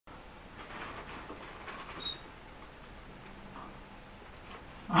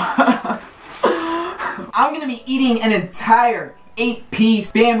I'm gonna be eating an entire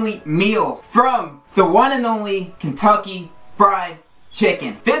 8-piece family meal from the one and only Kentucky Fried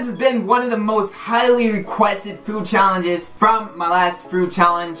Chicken. This has been one of the most highly requested food challenges from my last food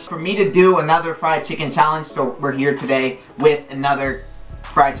challenge for me to do another fried chicken challenge, so we're here today with another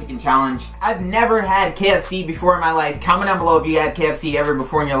fried chicken challenge. I've never had KFC before in my life. Comment down below if you had KFC ever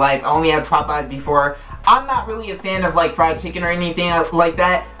before in your life. I only had Popeyes before. I'm not really a fan of like fried chicken or anything like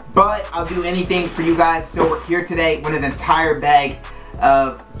that, but I'll do anything for you guys. So we're here today with an entire bag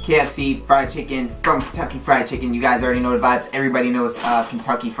of KFC fried chicken from Kentucky Fried Chicken. You guys already know the vibes. Everybody knows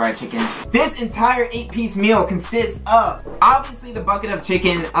Kentucky Fried Chicken. This entire 8-piece meal consists of obviously the bucket of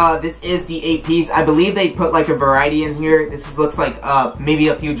chicken. This is the 8-piece. I believe they put like a variety in here. This looks like maybe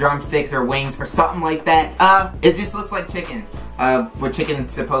a few drumsticks or wings or something like that. It just looks like chicken. What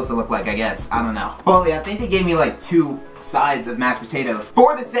chicken's supposed to look like, I guess. I don't know. Holy, I think they gave me like 2 sides of mashed potatoes.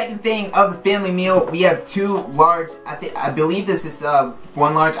 For the second thing of the family meal, we have 2 large, I believe this is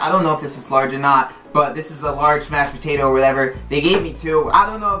 1 large. I don't know if this is large or not, but this is a large mashed potato or whatever. They gave me 2. I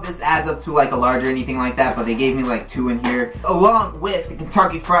don't know if this adds up to like a large or anything like that, but they gave me like 2 in here. Along with the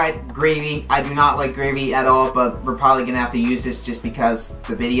Kentucky Fried gravy. I do not like gravy at all, but we're probably gonna have to use this just because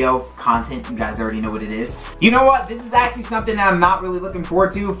the video content, you guys already know what it is. You know what? This is actually something that I'm not really looking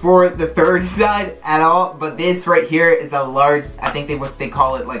forward to for the third side at all, but this right here is a large, I think what they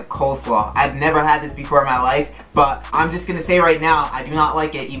call it like coleslaw. I've never had this before in my life, but I'm just gonna say right now, I do not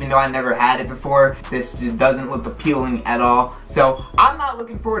like it even though I never had it before. This just doesn't look appealing at all. So I'm not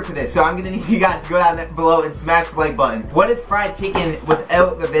looking forward to this. So I'm gonna need you guys to go down below and smash the like button. What is fried chicken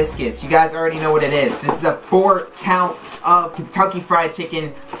without the biscuits? You guys already know what it is. This is a 4 count of Kentucky Fried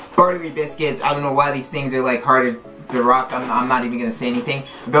Chicken buttery biscuits. I don't know why these things are like hard as the rock. I'm not even gonna say anything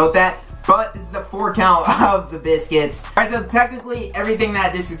about that. But this is the 4 count of the biscuits. Alright, so technically everything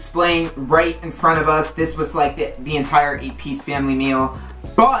that I just explained right in front of us, this was like the entire 8-piece family meal.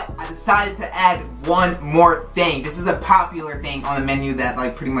 But I decided to add 1 more thing. This is a popular thing on the menu that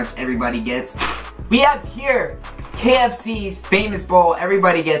like pretty much everybody gets. We have here KFC's famous bowl.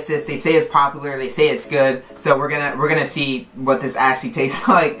 Everybody gets this. They say it's popular. They say it's good. So we're gonna see what this actually tastes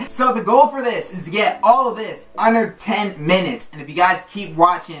like. So the goal for this is to get all of this under 10 minutes. And if you guys keep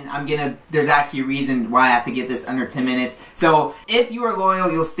watching, there's actually a reason why I have to get this under 10 minutes. So if you are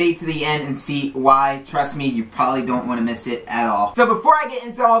loyal, you'll stay to the end and see why. Trust me, you probably don't want to miss it at all. So before I get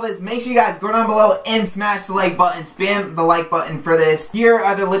into all this, make sure you guys go down below and smash the like button. Spam the like button for this. Here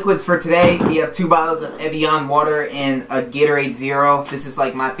are the liquids for today. We have 2 bottles of Evian water and a Gatorade Zero. This is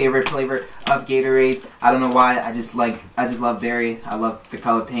like my favorite flavor of Gatorade. I don't know why. I just love berry. I love the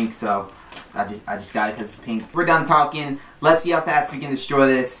color pink, so I just got it because it's pink. We're done talking. Let's see how fast we can destroy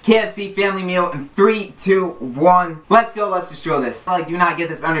this KFC family meal in 3, 2, 1. Let's go. Let's destroy this. If I do not get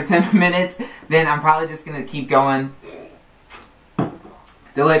this under 10 minutes, then I'm probably just gonna keep going.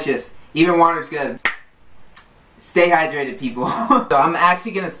 Delicious. Even water's good. Stay hydrated, people. So I'm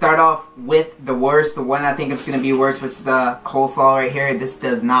actually going to start off with the worst, the one I think it's going to be worst, which is the coleslaw right here. This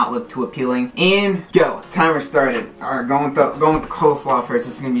does not look too appealing. And go. Timer started. Alright, going with the coleslaw first.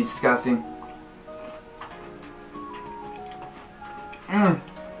 This is going to be disgusting.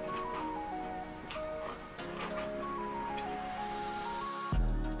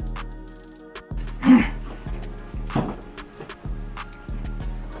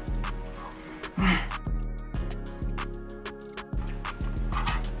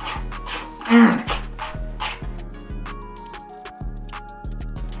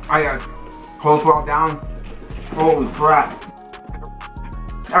 Alright guys, coleslaw down. Holy crap.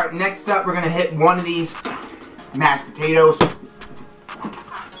 Alright, next up we're gonna hit one of these mashed potatoes.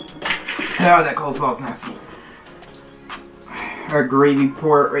 Oh, that coleslaw's nasty. Our gravy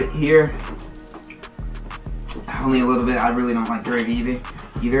port right here. Only a little bit. I really don't like gravy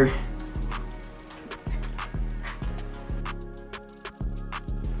either.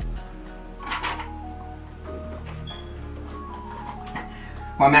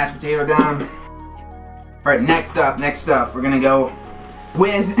 One mashed potato down. Alright, next up, we're gonna go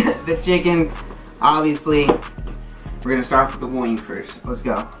with the chicken. Obviously, we're gonna start off with the wing first. Let's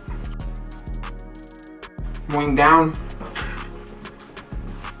go. Wing down.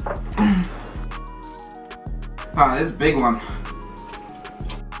 Oh, this is a big one.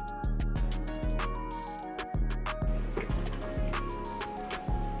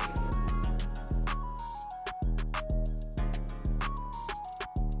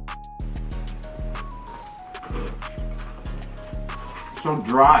 So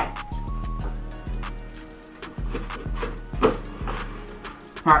dry.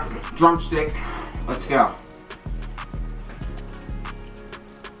 Alright, drumstick. Let's go.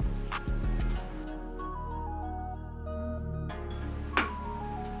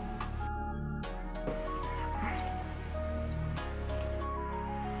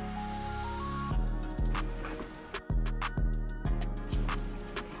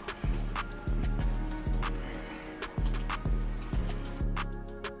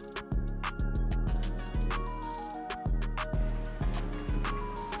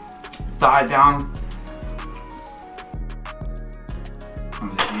 thigh down.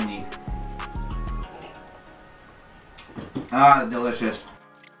 Comes in handy. Ah, delicious.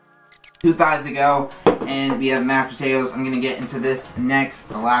 2 thighs to go, and we have mashed potatoes. I'm gonna get into this next,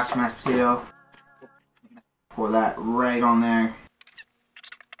 the last mashed potato. Pour that right on there.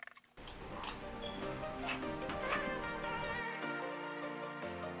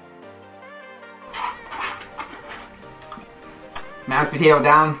 Mashed potato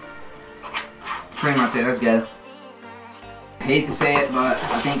down. That's pretty much it. That's good. I hate to say it, but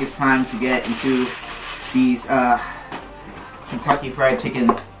I think it's time to get into these Kentucky Fried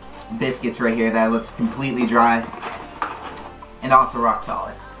Chicken biscuits right here that looks completely dry and also rock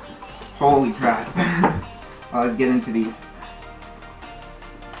solid. Holy crap. Well, let's get into these.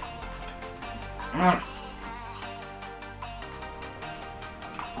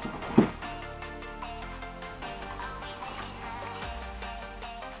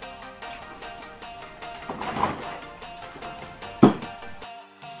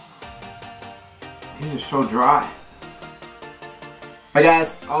 These are so dry. Alright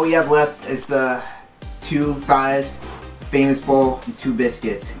guys, all we have left is the 2 thighs, famous bowl, and 2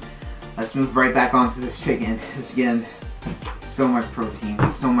 biscuits. Let's move right back onto this chicken. This again, so much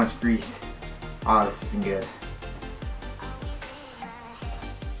protein, so much grease. Oh, this isn't good.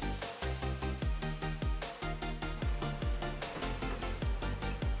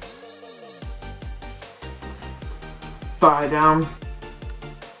 Thigh down.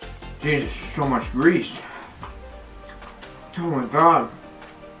 Jesus, so much grease. Oh my god.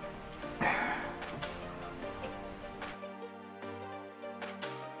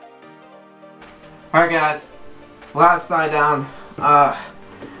 Alright guys, last side down.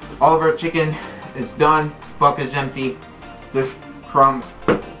 All of our chicken is done. Bucket's empty. Just crumbs.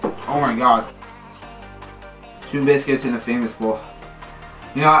 Oh my god. 2 biscuits in a famous bowl.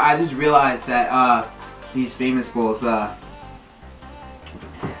 You know, I just realized that these famous bowls,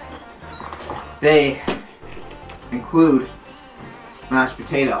 they include mashed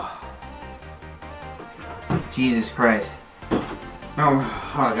potato. Jesus Christ.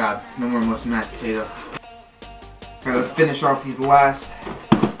 Oh god, no more mashed potato. Alright, let's finish off these last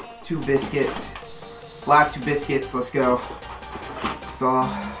 2 biscuits. Last 2 biscuits, let's go. So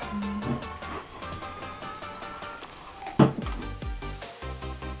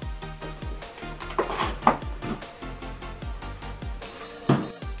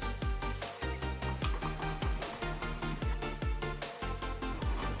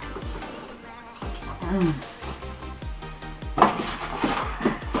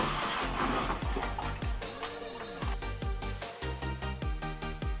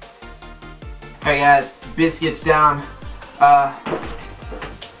Alright guys, biscuits down.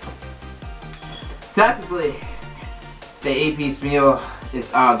 Technically, the 8-piece meal is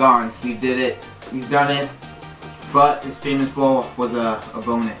gone. We did it. We've done it. But this famous bowl was a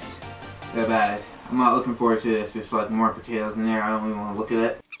bonus that I've added. I'm not looking forward to this. Just like more potatoes in there. I don't even want to look at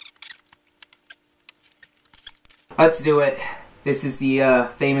it. Let's do it. This is the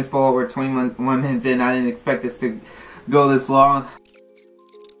famous bowl. We're 21 minutes in. I didn't expect this to go this long.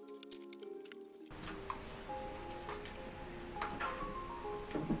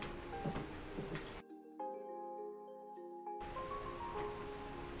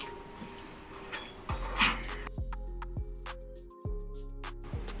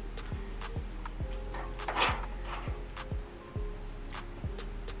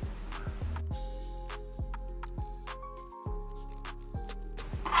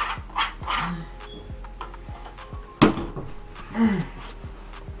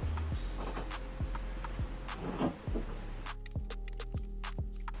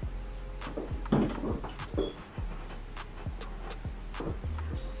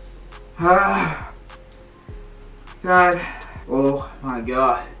 God. Oh my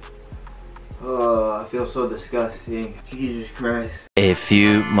god. Oh, I feel so disgusting. Jesus Christ. A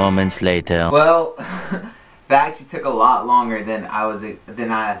few moments later. Well, that actually took a lot longer than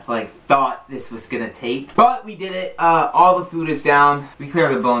I thought this was gonna take. But we did it. All the food is down. We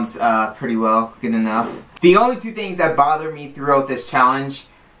cleared the bones pretty well. Good enough. The only 2 things that bothered me throughout this challenge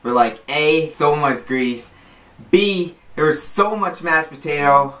were like A, so much grease, B, there was so much mashed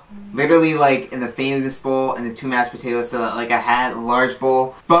potato, literally like in the famous bowl and the 2 mashed potatoes so that like I had a large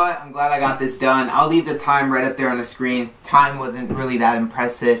bowl. But I'm glad I got this done. I'll leave the time right up there on the screen. Time wasn't really that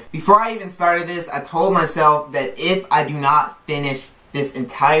impressive. Before I even started this, I told myself that if I do not finish this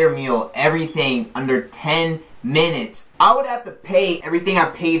entire meal, everything under 10 minutes, I would have to pay everything I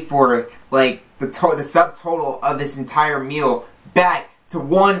paid for, like the subtotal of this entire meal back to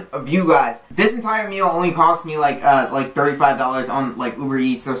one of you guys. This entire meal only cost me like $35 on like Uber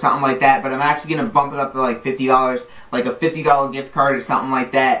Eats or something like that, but I'm actually gonna bump it up to like $50, like a $50 gift card or something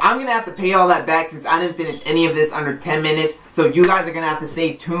like that. I'm gonna have to pay all that back since I didn't finish any of this under 10 minutes, so you guys are gonna have to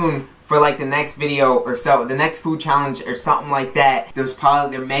stay tuned for like the next video or so, the next food challenge or something like that.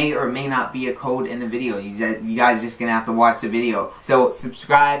 There may or may not be a code in the video. You guys just gonna have to watch the video. So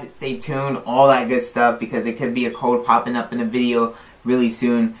subscribe, stay tuned, all that good stuff, because it could be a code popping up in the video really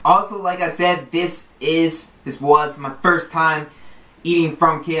soon. Also, like I said, this was my first time eating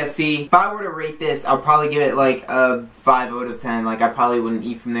from KFC. If I were to rate this, I'll probably give it like a 5 out of 10. Like, I probably wouldn't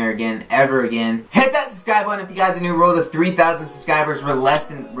eat from there again, ever again. Hit that subscribe button if you guys are new. Roll to 3,000 subscribers. We're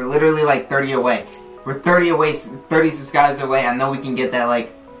literally like 30 away. We're 30 subscribers away. I know we can get that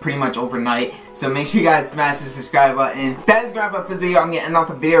like pretty much overnight. So make sure you guys smash the subscribe button. That is wrap up for this video. I'm gonna end off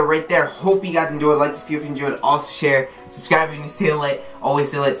the video right there. Hope you guys enjoyed. Like this video if you enjoyed. Also share, subscribe if you're still lit. Always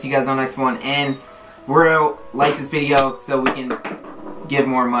still lit. See you guys on the next one. And we're out. Like this video so we can give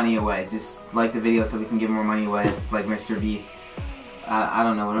more money away. Just like the video so we can give more money away, like Mr. Beast. I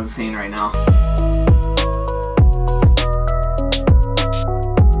don't know what I'm saying right now.